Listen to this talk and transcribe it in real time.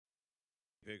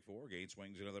Pick 4, gate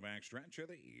swings into the back stretch of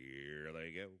the here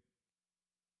they go.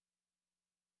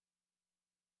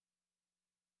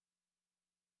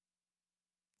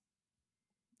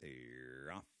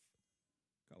 They're off.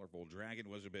 Colorful Dragon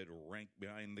was a bit ranked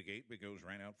behind the gate, but goes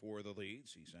right out for the lead.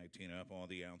 Seaside Tina up on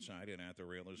the outside, and at the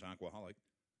rail is Aquaholic.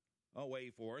 Away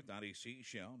fourth, Dottie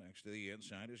Seashell. Next to the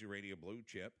inside is Urania Blue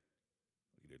Chip.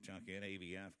 Looking to tuck in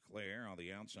AVF Claire on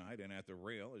the outside, and at the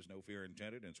rail is No Fear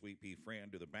Intended, and Sweet Pea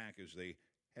Fran to the back as they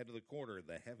head to the quarter.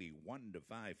 The heavy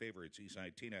 1-5 favorite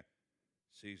Seaside Tina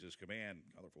seizes command.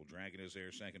 Colorful Dragon is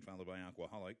there second, followed by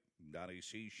Aquaholic. Dottie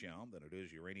Seashell, then it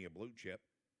is Urania Blue Chip.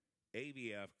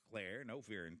 AVF Claire, No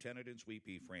Fear Intended, and Sweet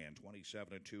Pea Fran.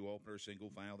 27-2 opener, single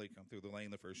file. They come through the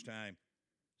lane the first time.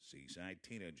 Seaside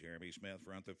Tina, Jeremy Smith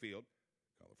front the field.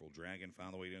 Colorful Dragon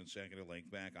following in second, a length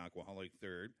back. Aquaholic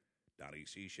third. Dottie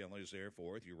Seashell is there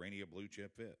fourth. Urania Blue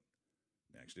Chip fifth.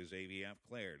 Next is AVF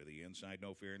Claire to the inside,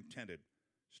 No Fear Intended.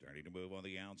 Starting to move on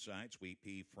the outside, Sweet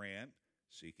Pea Fran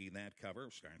seeking that cover.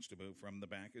 Starts to move from the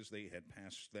back as they head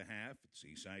past the half.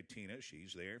 Seaside Tina,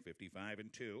 she's there,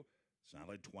 55-2.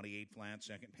 Solid 28 flat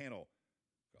second panel.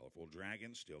 Colorful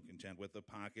Dragon still content with the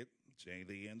pocket. Staying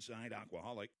the inside,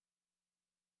 Aquaholic.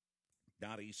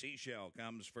 Dottie Seashell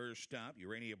comes first up.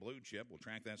 Urania Blue Chip will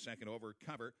track that second over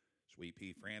cover. Sweet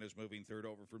Pea Fran is moving third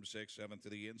over from 6th, 7th to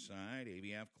the inside.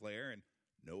 AVF Claire and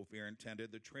No Fear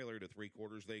Intended. The trailer to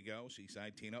 3/4 they go.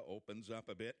 Seaside Tina opens up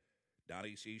a bit.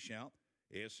 Dottie Seashell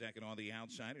is second on the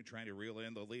outside and trying to reel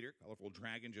in the leader. Colorful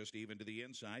Dragon just even to the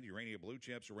inside. Urania Blue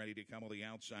Chips are ready to come on the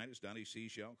outside as Dottie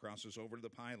Seashell crosses over to the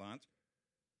pylons.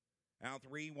 Out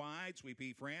 3 wide. Sweet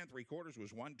Pea Fran, 3/4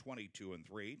 was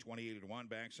 122-3, 28-1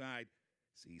 backside.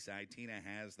 Seaside Tina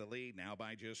has the lead now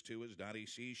by just 2 as Dottie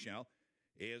Seashell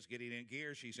is getting in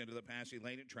gear. She's into the passing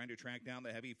lane and trying to track down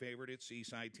the heavy favorite. It's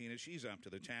Seaside Tina. She's up to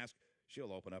the task.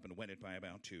 She'll open up and win it by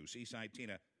about 2. Seaside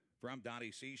Tina from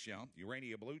Dottie Seashell,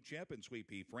 Urania Blue Chip, and Sweet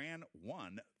Pea Fran,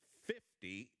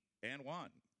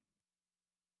 150-1.